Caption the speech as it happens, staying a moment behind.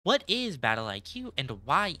What is battle IQ and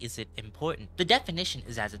why is it important? The definition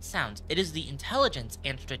is as it sounds. It is the intelligence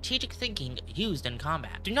and strategic thinking used in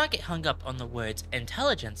combat. Do not get hung up on the words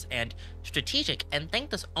intelligence and strategic and think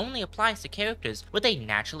this only applies to characters with a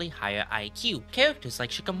naturally higher IQ. Characters like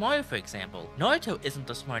Shikamaru, for example. Naruto isn't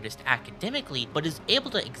the smartest academically, but is able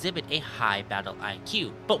to exhibit a high battle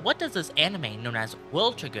IQ. But what does this anime known as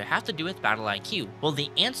World Trigger have to do with battle IQ? Well, the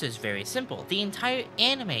answer is very simple. The entire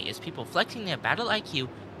anime is people flexing their battle IQ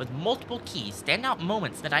with multiple key standout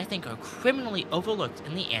moments that I think are criminally overlooked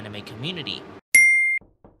in the anime community.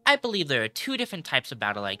 I believe there are two different types of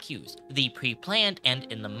battle IQs, the pre-planned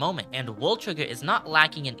and in the moment, and World Trigger is not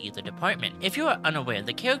lacking in either department. If you are unaware,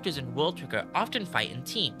 the characters in World Trigger often fight in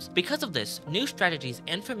teams. Because of this, new strategies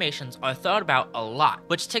and formations are thought about a lot,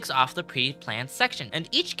 which ticks off the pre-planned section, and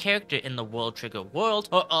each character in the World Trigger world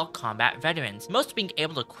are all combat veterans, most being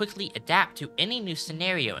able to quickly adapt to any new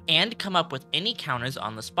scenario and come up with any counters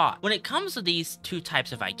on the spot. When it comes to these two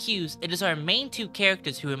types of IQs, it is our main two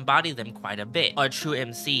characters who embody them quite a bit. Our true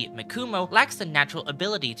MC, Mikumo, lacks the natural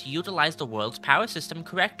ability to utilize the world's power system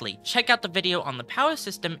correctly. Check out the video on the power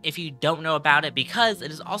system if you don't know about it, because it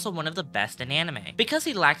is also one of the best in anime. Because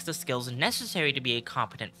he lacks the skills necessary to be a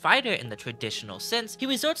competent fighter in the traditional sense, he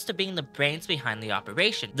resorts to being the brains behind the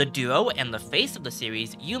operation. The duo and the face of the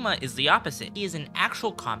series, Yuma, is the opposite. He is an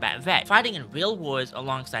actual combat vet, fighting in real wars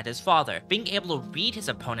alongside his father, being able to read his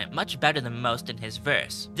opponent much better than most in his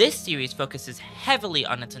verse. This series focuses heavily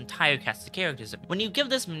on its entire cast of characters. When you give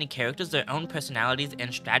this many characters their own personalities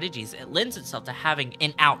and strategies, it lends itself to having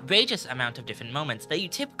an outrageous amount of different moments that you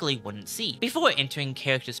typically wouldn't see. Before entering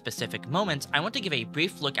character-specific moments, I want to give a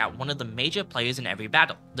brief look at one of the major players in every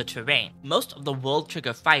battle, the terrain. Most of the World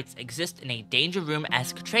Trigger fights exist in a danger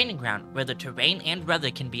room-esque training ground where the terrain and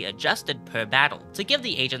weather can be adjusted per battle, to give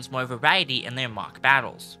the agents more variety in their mock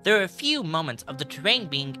battles. There are a few moments of the terrain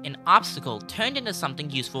being an obstacle turned into something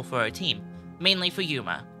useful for our team, mainly for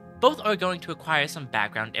Yuma. Both are going to acquire some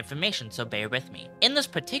background information, so bear with me. In this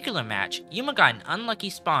particular match, Yuma got an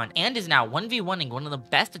unlucky spawn and is now 1v1ing one of the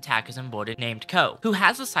best attackers on board named Ko, who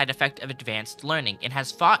has the side effect of advanced learning and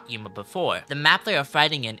has fought Yuma before. The map they are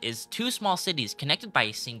fighting in is two small cities connected by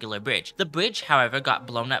a singular bridge. The bridge, however, got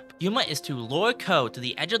blown up. Yuma is to lure Ko to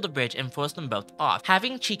the edge of the bridge and force them both off,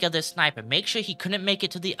 having Chika, the sniper, make sure he couldn't make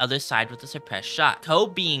it to the other side with a suppressed shot. Ko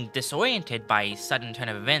being disoriented by a sudden turn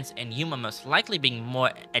of events and Yuma most likely being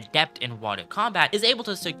more adept in water combat, is able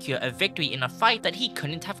to secure a victory in a fight that he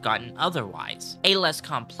couldn't have gotten otherwise. A less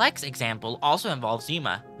complex example also involves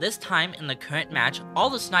Yuma. This time, in the current match, all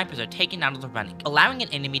the snipers are taken out of the running, allowing an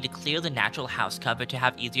enemy to clear the natural house cover to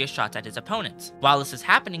have easier shots at his opponents. While this is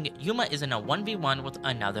happening, Yuma is in a 1v1 with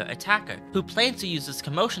another attacker, who plans to use this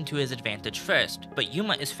commotion to his advantage first, but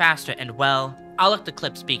Yuma is faster and, well, I'll let the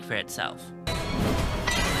clip speak for itself.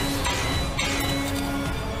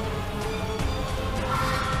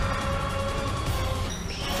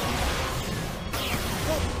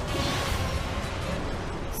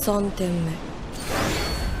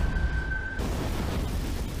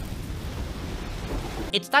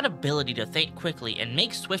 It's that ability to think quickly and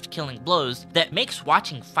make swift killing blows that makes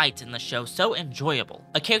watching fights in the show so enjoyable.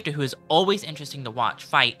 A character who is always interesting to watch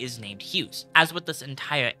fight is named Hughes. As with this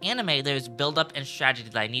entire anime, there's build-up and strategy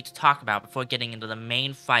that I need to talk about before getting into the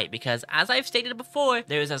main fight, because as I've stated before,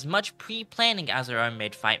 there is as much pre-planning as there are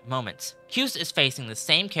mid-fight moments. Hughes is facing the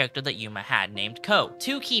same character that Yuma had, named Ko.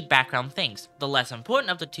 Two key background things. The less important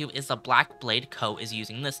of the two is the black blade Ko is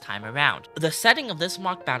using this time around. The setting of this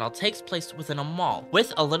mock battle takes place within a mall,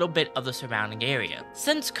 with a little bit of the surrounding area.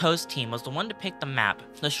 Since Ko's team was the one to pick the map,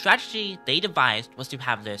 the strategy they devised was to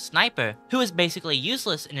have their sniper, who is basically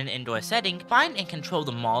useless in an indoor setting, find and control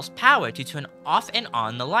the mall's power to turn off and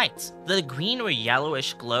on the lights. The green or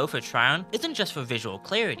yellowish glow for Tryon isn't just for visual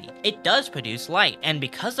clarity, it does produce light, and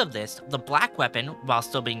because of this, the black weapon, while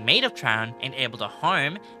still being made of Tryon and able to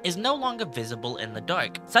harm, is no longer visible in the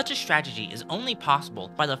dark. Such a strategy is only possible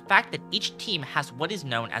by the fact that each team has what is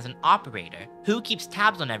known as an operator, who keeps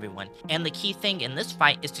tabs on everyone, and the key thing in this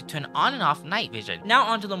fight is to turn on and off night vision. Now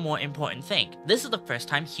onto the more important thing. This is the first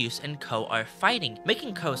time Hughes and Ko are fighting,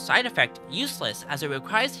 making Ko's side effect useless as it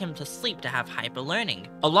requires him to sleep to have hyper learning.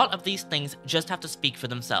 A lot of these things just have to speak for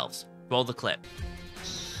themselves. Roll the clip.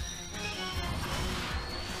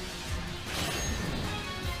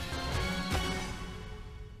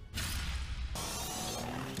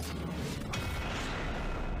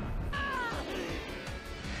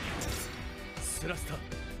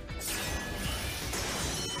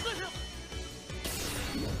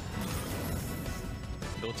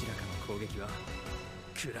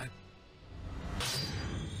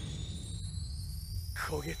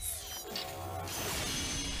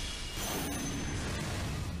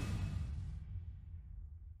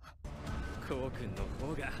 こうくんの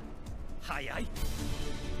方が早い。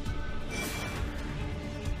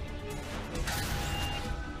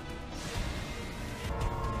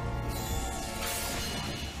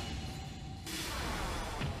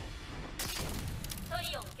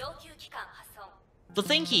The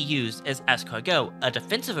thing he used is escargot, a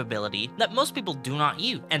defensive ability that most people do not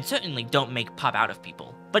use, and certainly don't make pop out of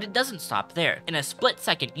people. But it doesn't stop there. In a split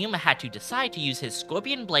second, Yuma had to decide to use his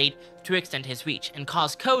Scorpion Blade to extend his reach and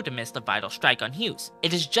cause Ko to miss the vital strike on Hughes.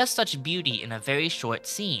 It is just such beauty in a very short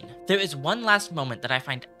scene. There is one last moment that I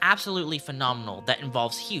find absolutely phenomenal that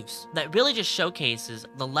involves Hughes, that really just showcases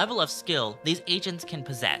the level of skill these agents can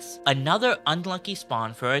possess. Another unlucky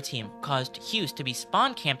spawn for our team caused Hughes to be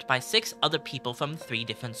spawn camped by 6 other people from 3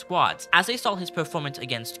 different squads, as they saw his performance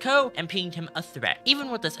against Ko and pinged him a threat. Even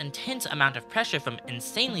with this intense amount of pressure from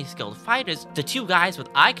insanely skilled fighters, the 2 guys with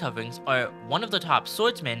eye coverings are one of the top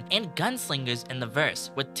swordsmen and gunslingers in the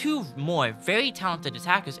verse, with 2 more very talented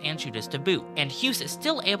attackers and shooters to boot, and Hughes is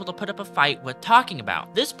still able to put up a fight worth talking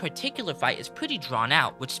about. This particular fight is pretty drawn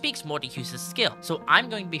out, which speaks more to Hughes' skill, so I'm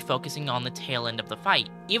going to be focusing on the tail end of the fight,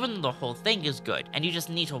 even though the whole thing is good, and you just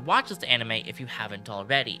need to watch this anime if you haven't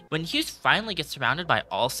already. When Hughes finally gets surrounded by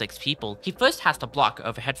all 6 people, he first has to block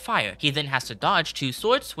overhead fire, he then has to dodge 2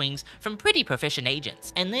 sword swings from pretty proficient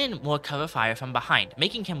agents, and then more cover fire from behind,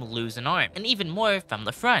 making him lose an arm, and even more from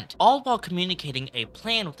the front, all while communicating a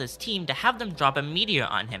plan with his team to have them drop a meteor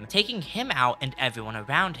on him, taking him out and everyone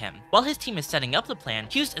around him. While his team is setting up the plan,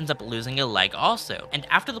 Hughes ends up losing a leg also, and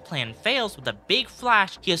after the plan fails with a big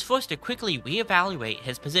flash, he is forced to quickly reevaluate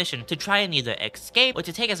his position to try and either escape or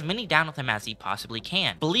to take as many down with him as he possibly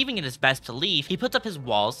can. Believing it is best to leave, he puts up his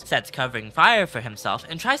walls, sets covering fire for himself,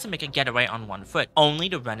 and tries to make a getaway on 1 foot, only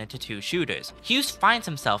to run into 2 shooters. Hughes finds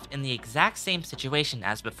himself in the exact same situation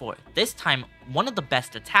as before. This time, one of the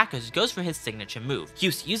best attackers goes for his signature move.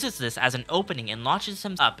 Hughes uses this as an opening and launches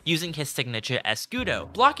him up using his signature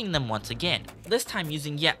escudo, blocking them once again, this time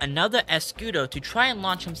using yet another escudo to try and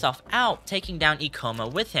launch himself out, taking down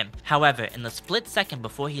Ikoma with him. However, in the split second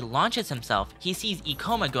before he launches himself, he sees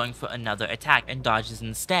Ikoma going for another attack and dodges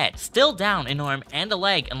instead. Still down an arm and a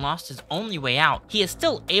leg and lost his only way out, he is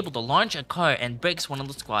still able to launch a car and breaks one of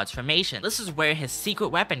the squad's formation. This is where his secret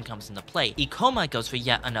weapon comes into play. Ikoma goes for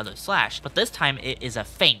yet another slash, but this time it is a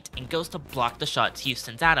feint and goes to block the shots Hughes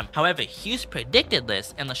sends at him. However, Hughes predicted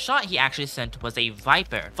this, and the shot he actually sent was a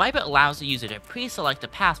Viper. Viper allows the user to pre-select a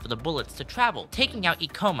path for the bullets to travel, taking out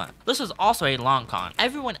Ikoma. This was also a long con.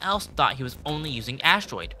 Everyone else thought he was only using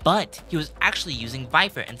Asteroid, but he was actually using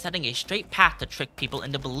Viper and setting a straight path to trick people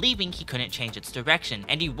into believing he couldn't change its direction,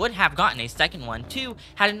 and he would have gotten a second one too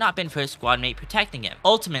had it not been for his squad mate protecting him,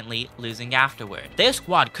 ultimately losing afterward. Their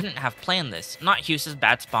squad couldn't have planned this, not Hughes'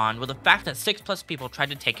 bad spawn, with the fact that 6+ people tried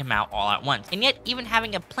to take him out all at once, and yet even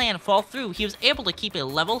having a plan fall through, he was able to keep a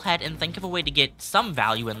level head and think of a way to get some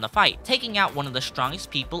value in the fight, taking out one of the strongest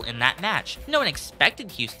people in that match. No one expected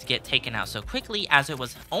Hughes to get taken out so quickly, as it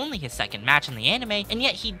was only his second match in the anime, and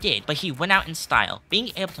yet he did, but he went out in style,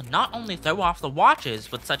 being able to not only throw off the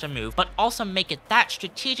watchers with such a move, but also make it that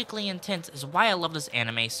strategically intense is why I love this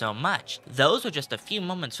anime so much. Those were just a few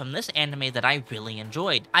moments from this anime that I really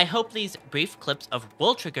enjoyed. I hope these brief clips of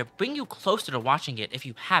World Trigger bring you closer to watching it if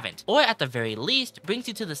you haven't, or at the very least, brings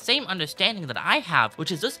you to the same understanding that I have,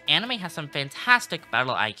 which is this anime has some fantastic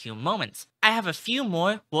battle IQ moments. I have a few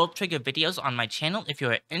more World Trigger videos on my channel if you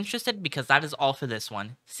are interested, because that is all for this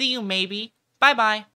one. See you maybe. Bye bye.